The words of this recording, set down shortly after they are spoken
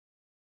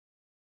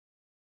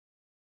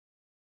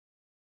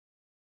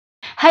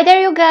Hi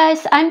there you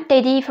guys, I'm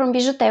Teddy from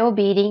BijuTeo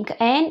Beading,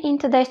 and in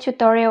today's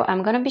tutorial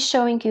I'm gonna be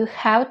showing you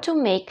how to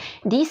make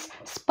these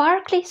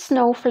sparkly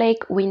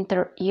snowflake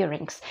winter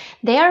earrings.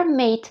 They are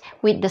made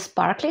with the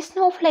sparkly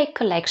snowflake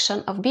collection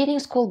of Beading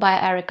School by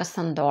Erica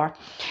Sandor.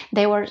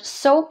 They were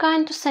so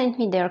kind to send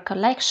me their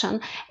collection,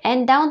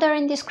 and down there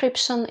in the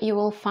description you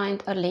will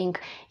find a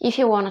link if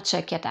you want to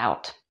check it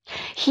out.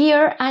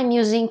 Here I'm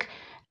using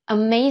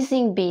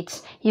amazing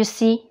beads. You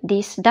see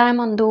these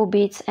diamond duo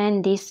beads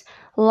and these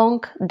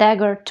long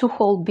dagger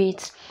 2-hole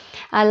beads.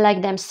 I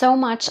like them so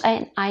much,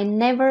 and I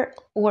never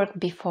worked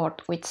before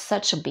with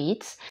such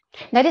beads.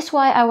 That is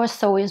why I was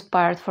so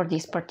inspired for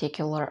this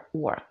particular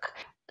work.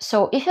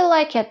 So if you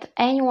like it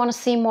and you want to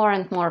see more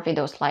and more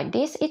videos like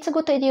this, it's a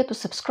good idea to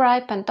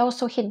subscribe and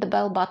also hit the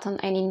bell button,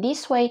 and in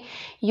this way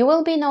you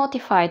will be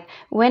notified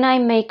when I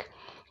make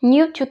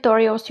new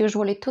tutorials,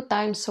 usually 2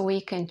 times a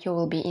week, and you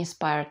will be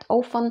inspired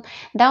often.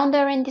 Down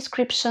there in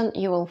description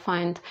you will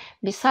find,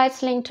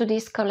 besides link to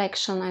this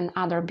collection and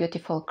other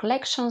beautiful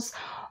collections,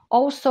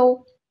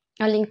 also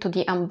a link to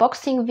the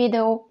unboxing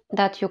video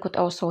that you could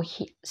also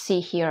see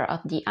here at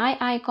the eye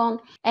icon,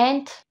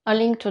 and a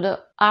link to the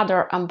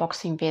other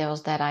unboxing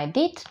videos that I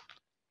did.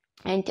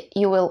 And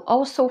you will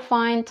also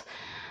find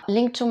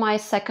link to my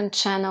second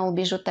channel,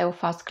 BijuTeo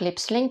Fast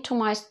Clips, link to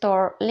my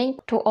store, link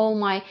to all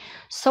my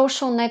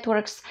social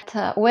networks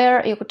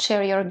where you could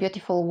share your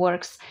beautiful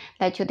works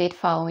that you did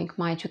following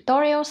my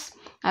tutorials.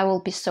 I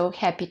will be so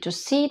happy to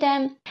see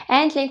them,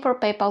 and link for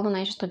PayPal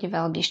donations to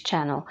develop this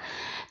channel.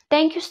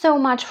 Thank you so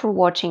much for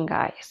watching,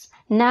 guys.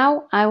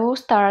 Now I will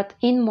start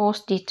in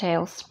most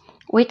details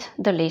with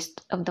the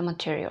list of the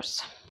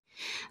materials.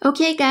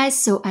 Okay guys,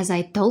 so as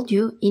I told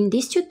you, in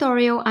this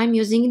tutorial I'm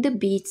using the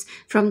beads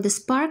from the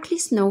Sparkly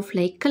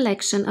Snowflake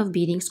collection of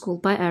Beading School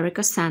by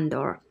Erica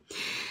Sandor.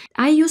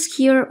 I use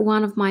here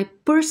one of my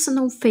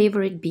personal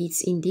favorite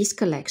beads in this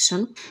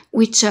collection,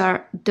 which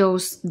are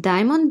those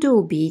diamond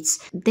duo beads.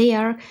 They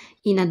are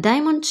in a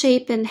diamond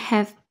shape and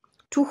have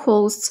 2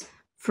 holes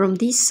from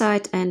this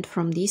side and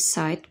from this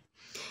side.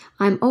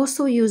 I'm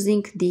also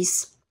using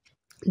these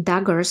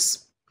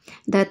daggers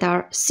that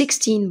are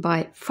 16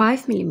 by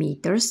 5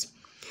 millimeters.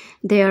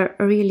 They are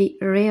really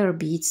rare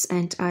beads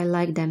and I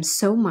like them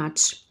so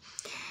much.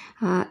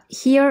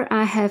 Here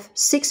I have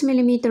 6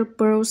 millimeter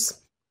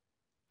pearls,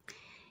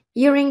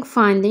 earring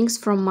findings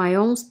from my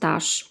own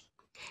stash,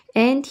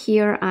 and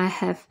here I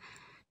have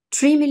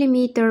 3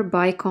 millimeter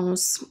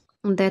bicones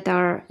that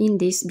are in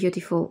this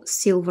beautiful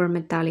silver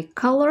metallic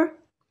color.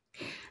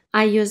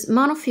 I use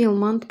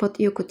monofilament, but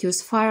you could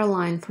use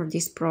Fireline for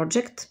this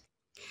project.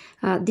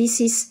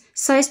 This is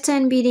size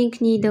 10 beading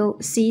needle,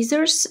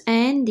 scissors,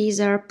 and these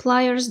are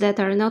pliers that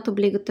are not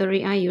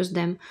obligatory. I use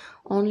them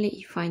only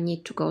if I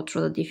need to go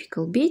through the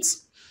difficult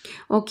beads.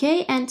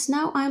 Okay, and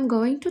now I'm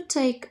going to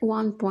take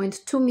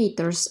 1.2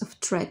 meters of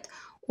thread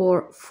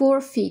or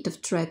 4 feet of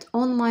thread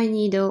on my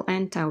needle,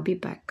 and I'll be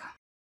back.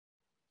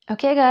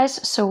 Okay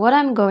guys, so what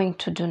I'm going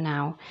to do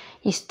now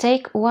is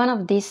take one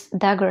of these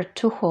dagger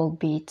 2-hole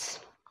beads,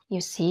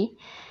 you see,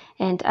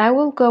 and I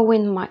will go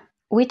in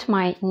with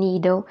my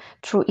needle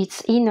through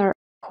its inner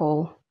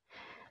hole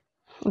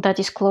that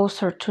is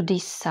closer to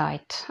this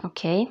side.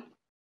 Okay,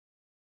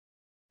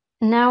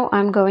 now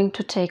I'm going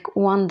to take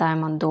one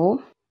diamond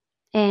duo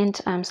and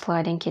I'm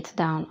sliding it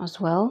down as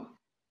well.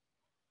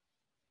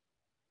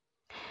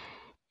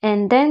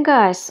 And then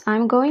guys,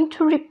 I'm going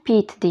to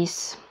repeat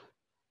this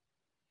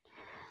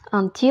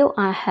until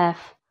I have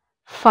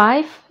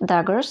 5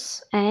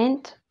 daggers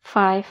and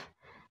 5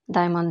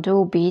 diamond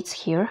duo beads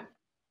here.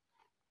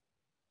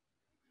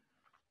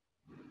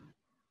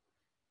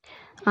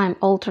 I'm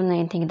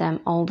alternating them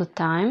all the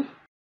time.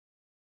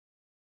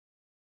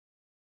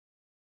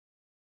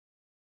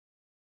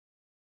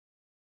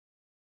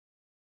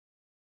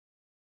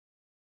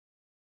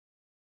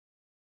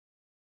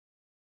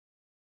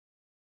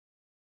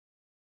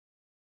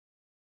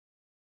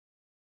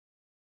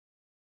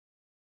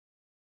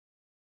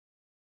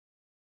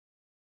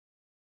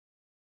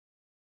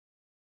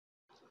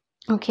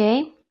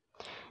 Okay,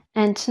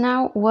 and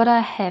now what I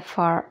have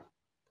are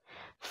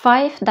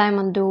 5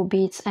 diamond duo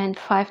beads and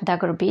 5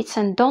 dagger beads,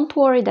 and don't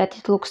worry that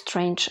it looks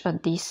strange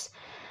at this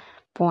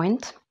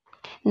point.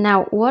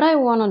 Now what I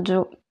want to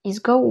do is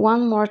go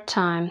one more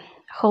time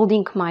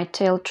holding my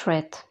tail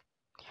thread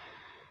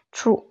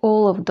through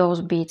all of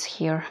those beads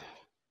here,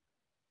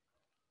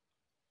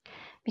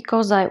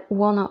 because I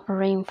want to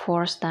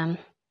reinforce them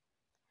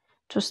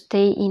to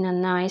stay in a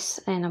nice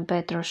and a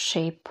better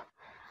shape,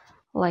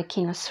 like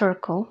in a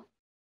circle.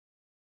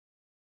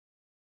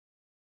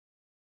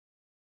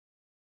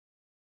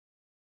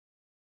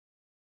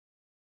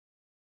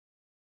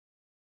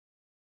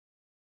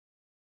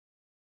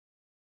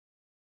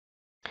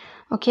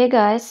 Okay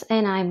guys,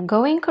 and I'm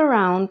going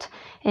around,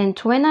 and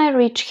when I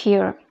reach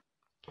here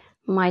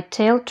my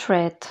tail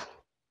thread,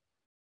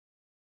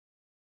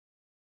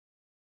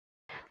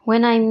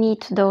 when I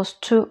meet those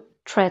 2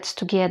 threads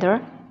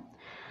together,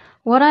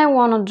 what I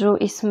want to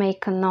do is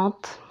make a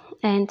knot,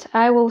 and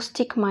I will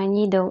stick my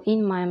needle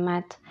in my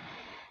mat,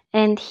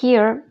 and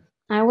here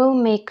I will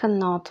make a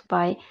knot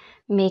by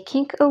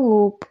making a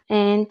loop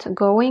and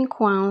going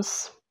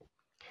once.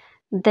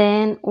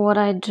 Then what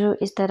I do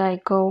is that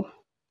I go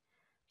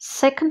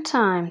second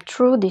time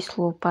through this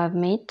loop I've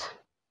made.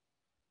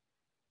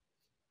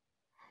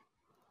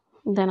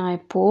 Then I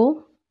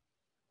pull.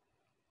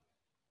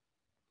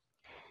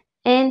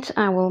 And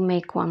I will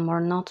make one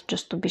more knot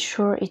just to be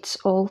sure it's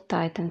all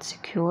tight and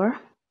secure.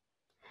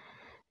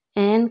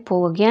 And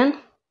pull again.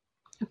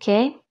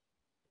 Okay.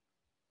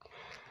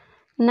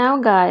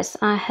 Now guys,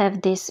 I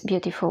have this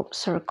beautiful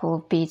circle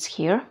of beads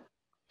here.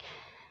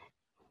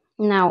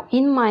 Now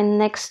in my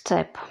next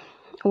step,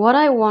 what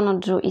I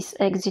want to do is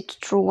exit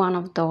through one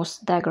of those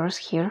daggers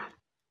here.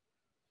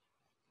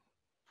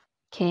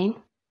 Okay,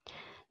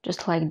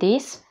 just like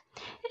this.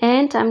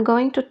 And I'm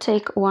going to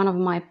take one of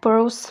my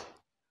pearls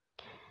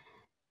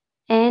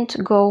and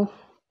go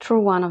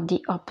through one of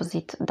the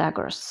opposite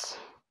daggers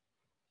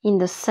in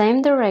the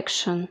same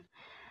direction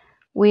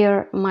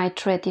where my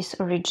thread is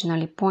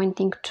originally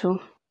pointing to.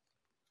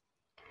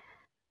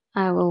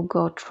 I will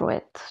go through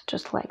it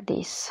just like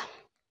this.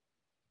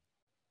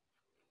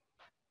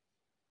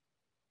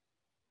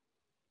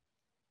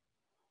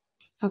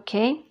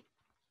 Okay,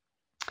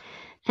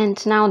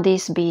 and now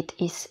this bead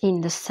is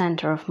in the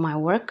center of my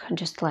work,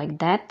 just like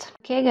that.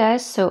 Okay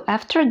guys, so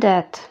after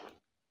that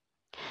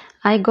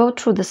I go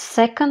through the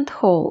second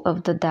hole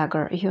of the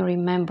dagger. You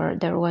remember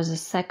there was a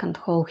second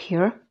hole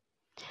here,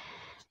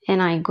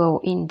 and I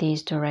go in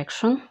this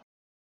direction.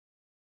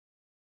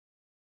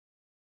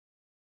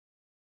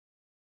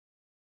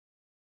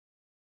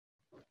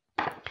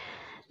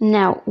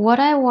 Now what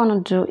I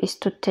want to do is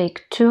to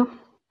take 2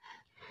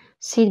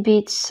 seed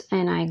beads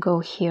and I go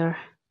here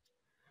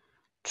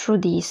through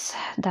this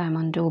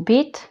diamond dual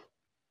bead.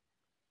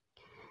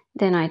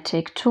 Then I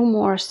take 2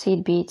 more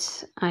seed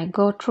beads, I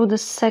go through the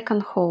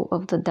second hole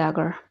of the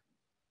dagger.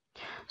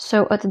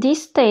 So at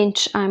this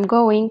stage I'm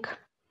going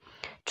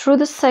through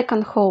the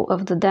second hole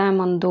of the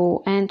diamond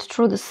dual and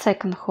through the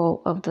second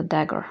hole of the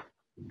dagger.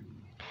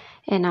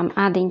 And I'm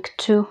adding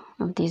 2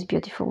 of these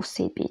beautiful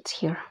seed beads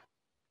here.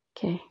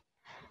 Okay,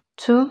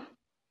 2.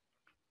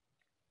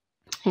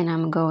 And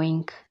I'm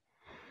going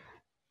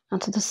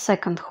onto the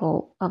second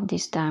hole of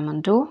this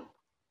diamond dual.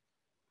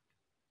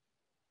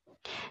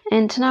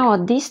 And now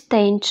at this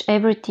stage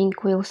everything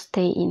will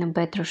stay in a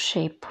better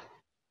shape.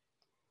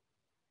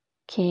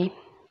 Okay,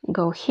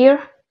 go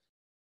here.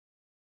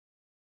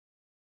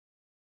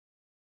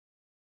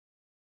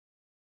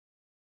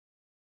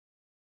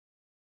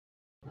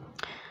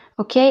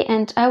 Okay,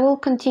 and I will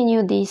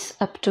continue this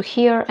up to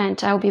here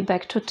and I'll be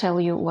back to tell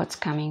you what's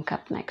coming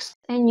up next.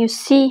 And you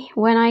see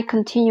when I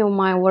continue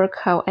my work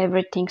how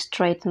everything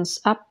straightens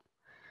up.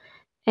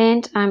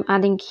 And I'm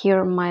adding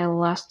here my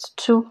last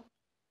 2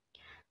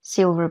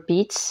 silver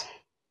beads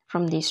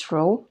from this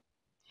row.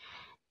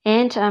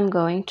 And I'm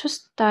going to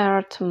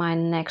start my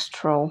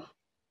next row.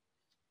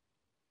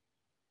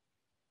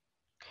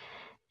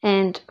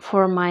 And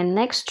for my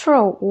next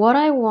row, what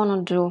I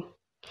want to do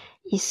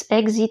is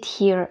exit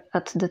here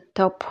at the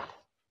top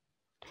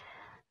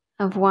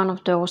of one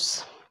of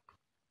those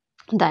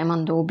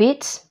diamond dual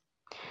beads.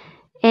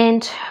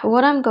 And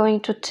what I'm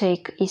going to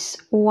take is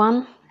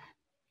one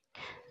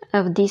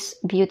of these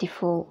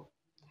beautiful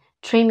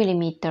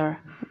 3mm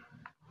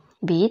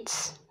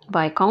beads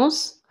by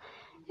cones,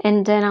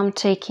 and then I'm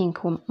taking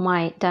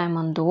my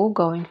diamond dual,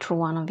 going through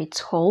one of its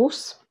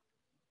holes.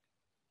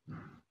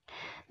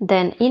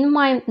 Then in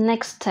my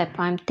next step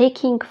I'm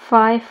taking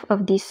 5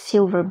 of these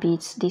silver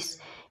beads, these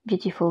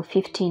beautiful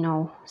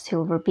 15-0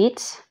 silver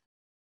beads.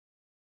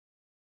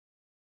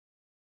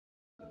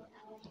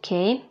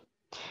 Okay,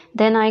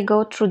 then I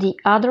go through the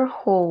other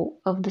hole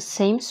of the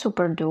same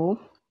super dual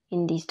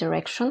in this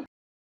direction.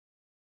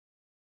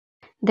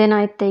 Then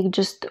I take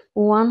just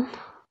 1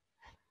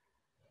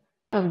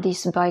 of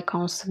these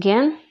bicones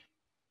again,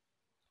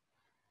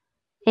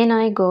 and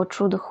I go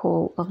through the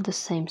hole of the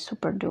same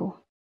super dual.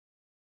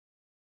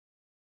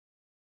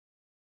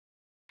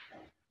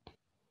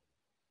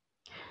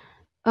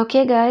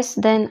 Okay guys,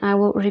 then I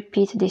will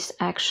repeat this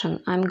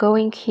action. I'm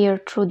going here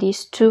through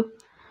these 2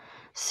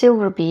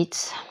 silver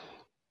beads.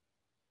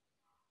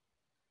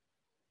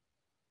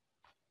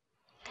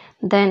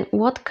 Then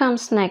what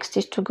comes next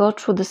is to go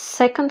through the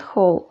second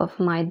hole of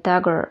my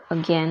dagger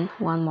again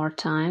one more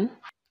time,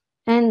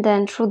 and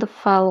then through the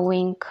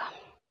following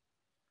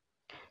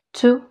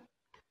 2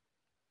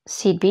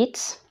 seed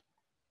beads,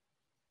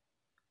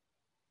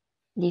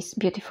 these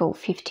beautiful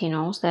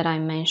 15-0s that I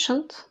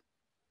mentioned.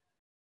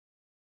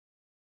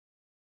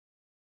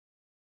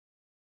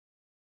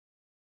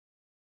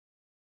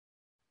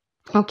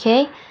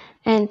 Okay,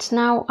 and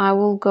now I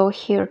will go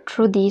here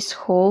through this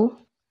hole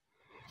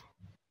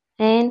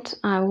and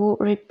I will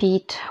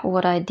repeat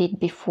what I did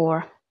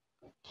before.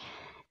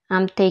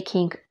 I'm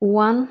taking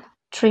 1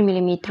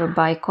 3mm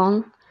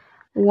bicone,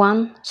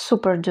 1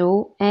 super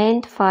dual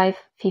and 5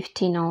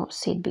 15-0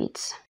 seed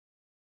beads.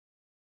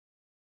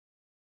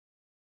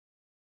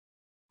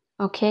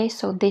 Okay,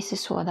 so this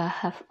is what I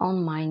have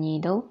on my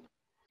needle.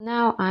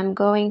 Now I'm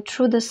going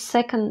through the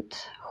second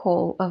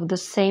hole of the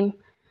same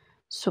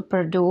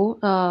super do,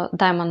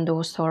 diamond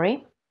do,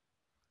 sorry.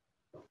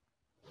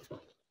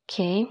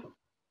 Okay,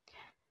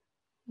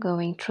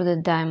 going through the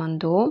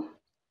diamond do.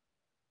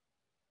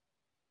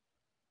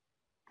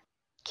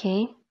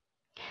 Okay,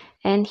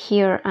 and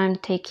here I'm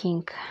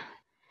taking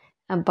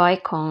a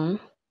bicone,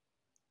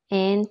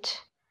 and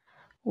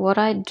what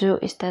I do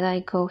is that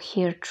I go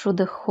here through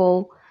the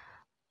hole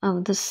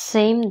of the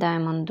same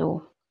diamond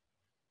do.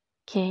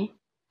 Okay,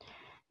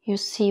 you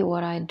see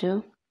what I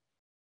do?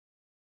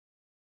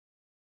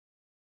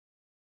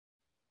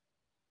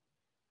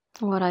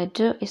 What I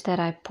do is that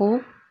I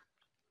pull,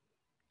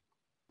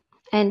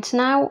 and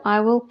now I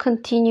will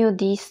continue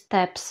these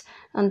steps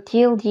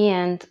until the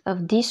end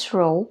of this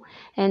row,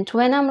 and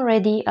when I'm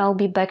ready I'll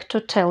be back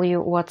to tell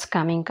you what's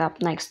coming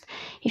up next.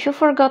 If you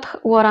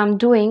forgot what I'm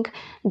doing,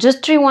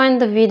 just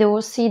rewind the video,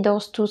 see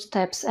those 2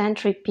 steps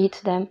and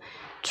repeat them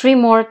 3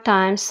 more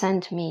times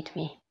and meet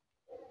me.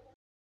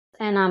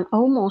 And I'm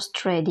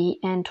almost ready,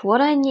 and what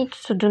I need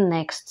to do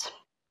next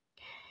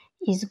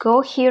is go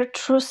here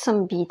through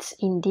some beads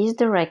in this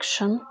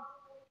direction.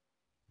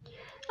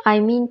 I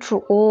mean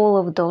through all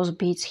of those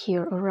beads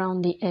here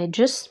around the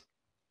edges,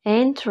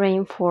 and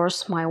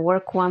reinforce my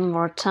work one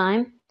more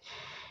time,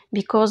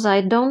 because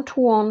I don't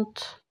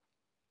want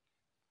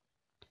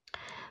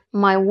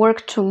my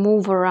work to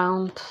move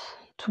around,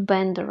 to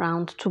bend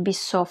around, to be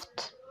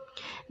soft.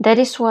 That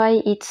is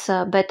why it's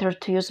better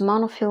to use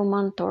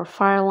monofilament or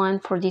fireline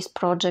for this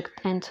project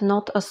and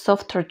not a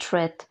softer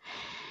thread,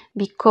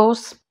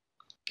 because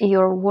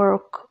your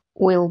work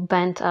will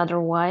bend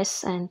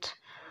otherwise and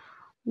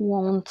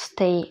won't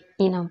stay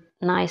in a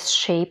nice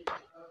shape.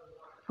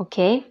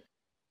 Okay?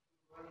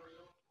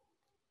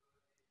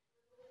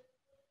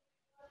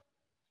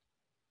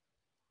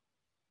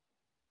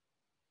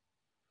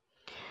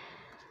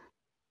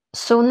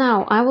 So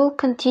now I will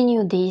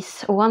continue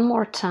this one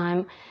more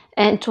time,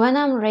 and when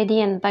I'm ready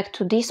and back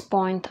to this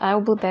point, I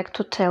will be back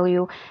to tell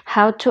you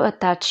how to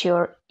attach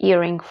your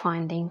earring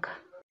finding.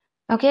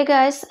 Okay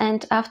guys,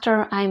 and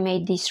after I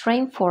made this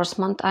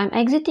reinforcement, I'm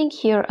exiting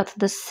here at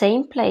the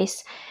same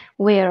place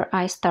where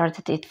I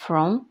started it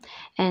from,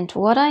 and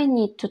what I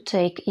need to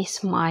take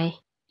is my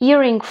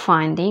earring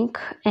finding,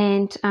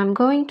 and I'm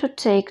going to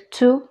take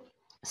 2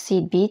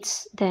 seed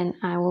beads, then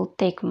I will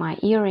take my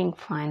earring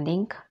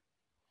finding.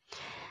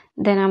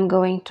 Then I'm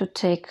going to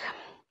take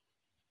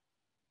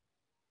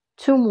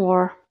 2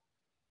 more,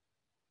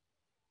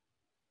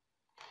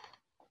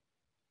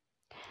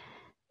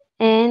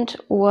 and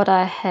what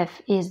I have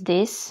is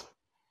this.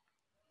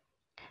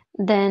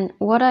 Then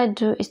what I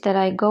do is that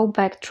I go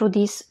back through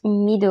this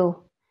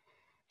middle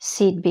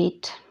seed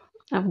bead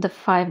of the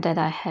 5 that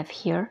I have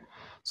here.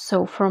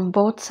 So from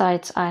both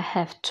sides I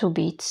have 2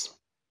 beads.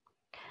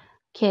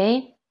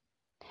 Okay,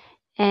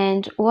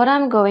 and what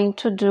I'm going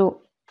to do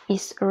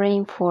is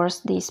reinforce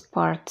this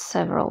part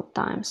several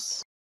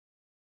times.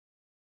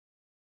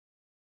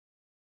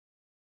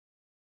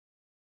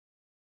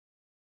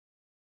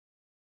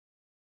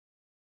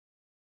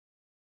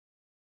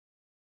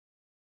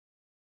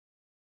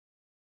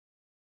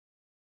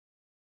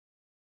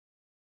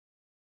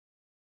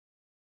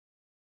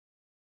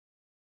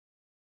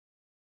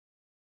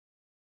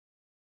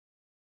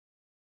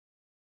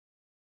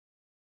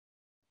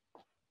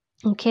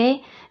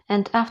 Okay,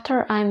 and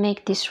after I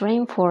make this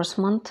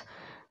reinforcement,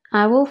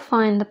 I will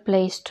find a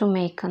place to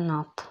make a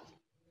knot.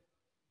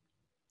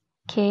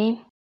 Okay,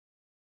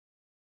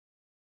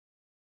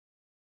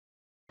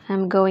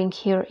 I'm going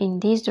here in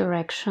this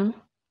direction,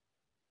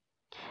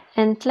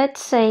 and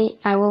let's say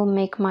I will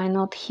make my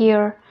knot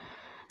here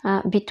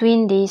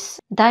between this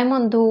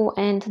diamond do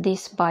and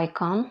this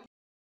bicone,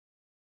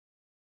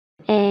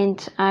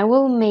 and I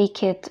will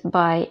make it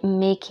by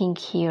making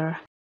here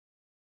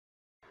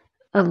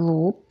a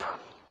loop.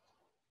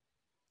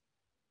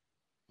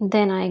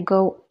 Then I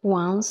go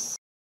once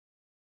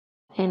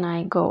and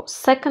I go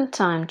second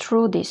time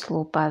through this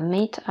loop I've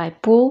made, I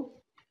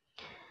pull,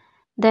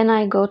 then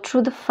I go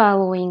through the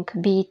following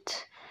bead,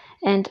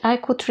 and I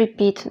could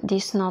repeat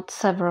this knot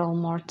several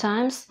more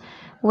times.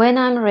 When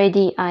I'm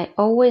ready, I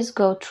always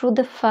go through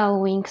the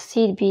following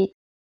seed bead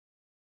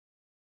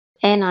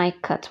and I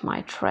cut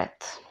my thread.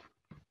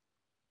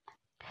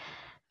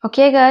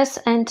 Okay guys,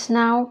 and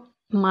now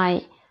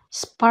my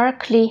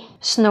sparkly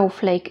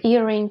snowflake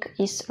earring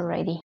is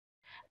ready.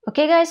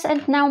 Okay guys,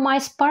 and now my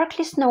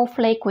sparkly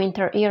snowflake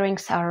winter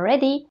earrings are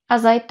ready.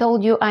 As I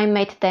told you, I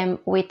made them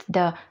with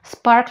the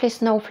sparkly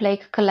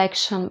snowflake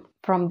collection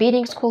from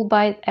Beading School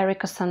by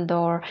Erica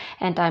Sandor,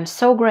 and I'm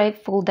so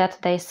grateful that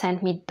they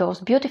sent me those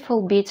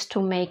beautiful beads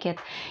to make it.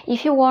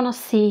 If you want to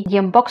see the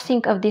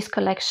unboxing of this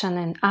collection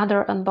and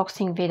other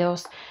unboxing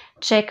videos,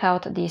 check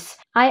out this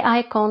eye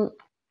icon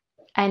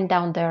and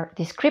down there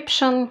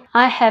description.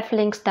 I have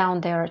links down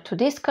there to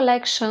this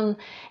collection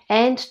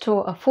and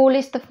to a full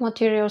list of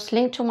materials,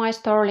 link to my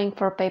store, link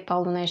for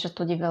PayPal donations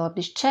to develop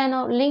this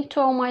channel, link to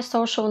all my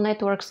social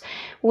networks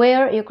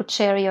where you could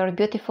share your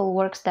beautiful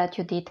works that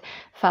you did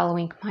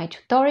following my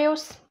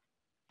tutorials.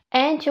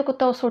 And you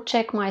could also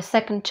check my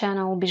second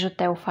channel,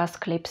 BijuTeo Fast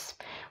Clips,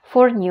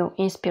 for new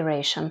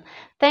inspiration.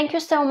 Thank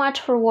you so much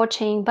for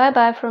watching. Bye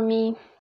bye from me.